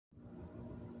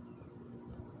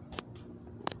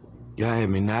Y'all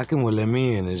had me knocking, well let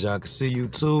me in. As y'all can see,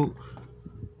 YouTube,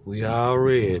 we all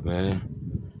red,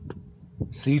 man.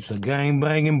 Seats are gang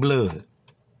banging blood.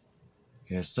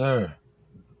 Yes, sir.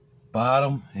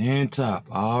 Bottom and top,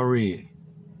 all red.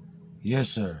 Yes,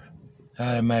 sir.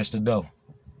 How that match the dough?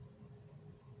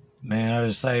 Man, I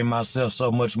just saved myself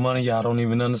so much money, y'all don't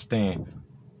even understand.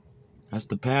 That's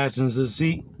the passenger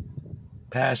seat,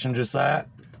 passenger side,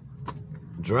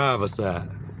 driver side.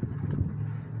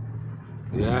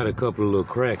 Yeah, I had a couple of little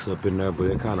cracks up in there, but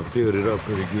it kind of filled it up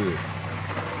pretty good.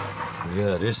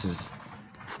 Yeah, this is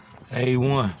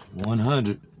A1,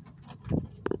 100.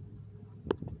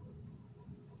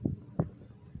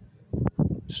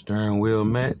 Steering wheel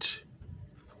match.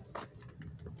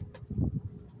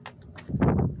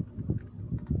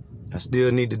 I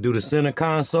still need to do the center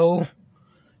console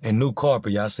and new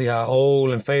carpet. Y'all see how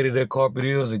old and faded that carpet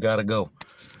is? It gotta go.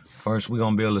 First, we're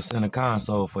gonna build a center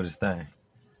console for this thing.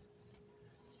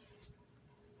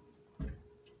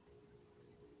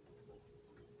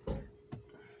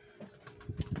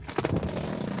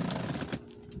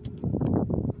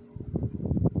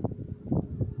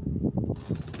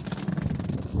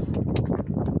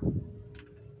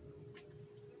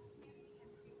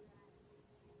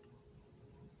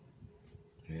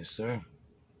 Yes, sir.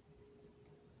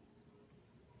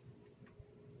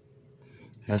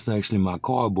 That's actually my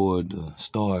cardboard to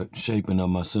start shaping up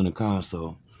my center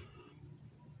console.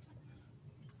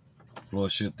 Floor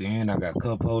shifter in, I got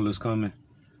cup holders coming.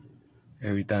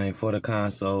 Everything for the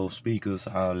console, speakers,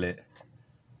 all that.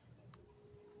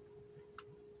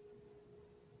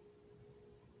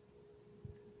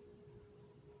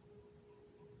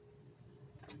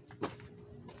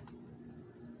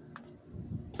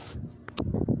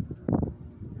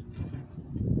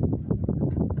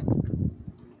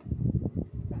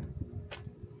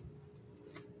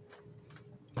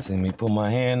 See me put my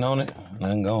hand on it,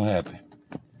 nothing gonna happen.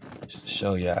 Just to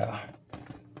show y'all.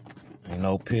 Ain't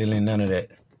no peeling, none of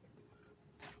that.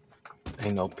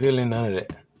 Ain't no peeling, none of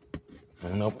that.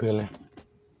 Ain't no peeling.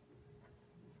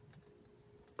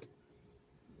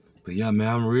 But yeah,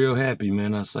 man, I'm real happy,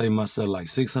 man. I saved myself like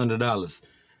 $600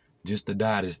 just to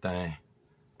dye this thing.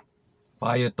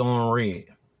 FireThorn Red.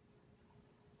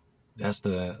 That's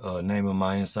the name of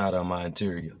my inside of my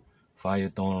interior.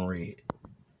 FireThorn Red.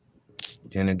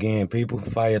 And again, people,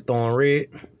 FireThorn Red,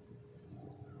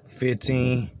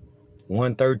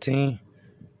 15113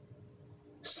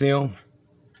 Sim.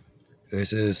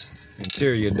 This is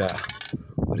interior dye,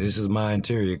 but this is my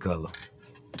interior color.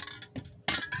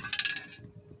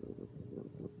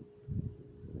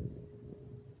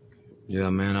 Yeah,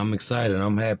 man, I'm excited.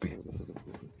 I'm happy.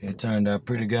 It turned out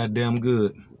pretty goddamn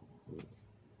good.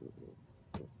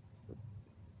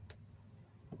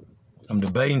 I'm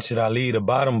debating, should I leave the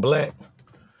bottom black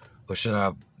or should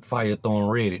I FireThorn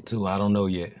red it too? I don't know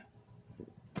yet.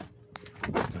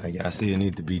 I see it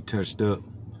need to be touched up,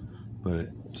 but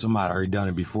somebody already done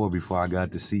it before I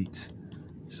got the seats.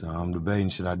 So I'm debating,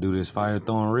 should I do this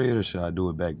FireThorn red or should I do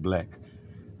it back black?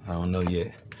 I don't know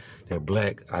yet. That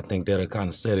black, I think that'll kind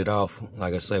of set it off.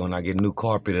 Like I say, when I get new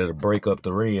carpet, it'll break up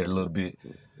the red a little bit.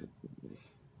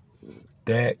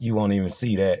 That, you won't even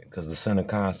see that because the center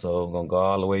console gonna go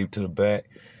all the way to the back.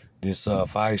 This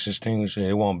fire extinguisher,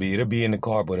 it'll be in the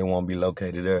car, but it won't be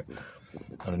located there.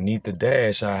 Underneath the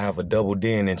dash, I have a double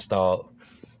den installed.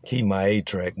 Keep my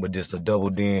 8-track, but just a double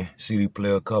den, CD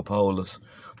player, cup holders.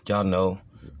 Y'all know,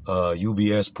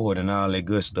 UBS port and all that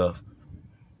good stuff.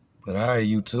 But all right,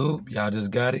 YouTube, y'all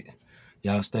just got it.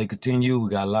 Y'all stay continued. We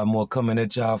got a lot more coming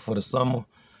at y'all for the summer.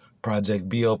 Project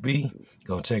B.O.B.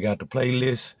 Go check out the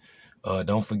playlist.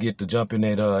 Don't forget to jump in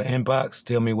that inbox.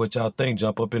 Tell me what y'all think.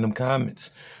 Jump up in them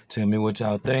comments. Tell me what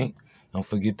y'all think. Don't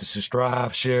forget to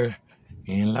subscribe, share,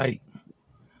 and like.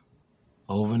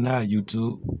 Over and out,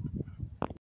 YouTube.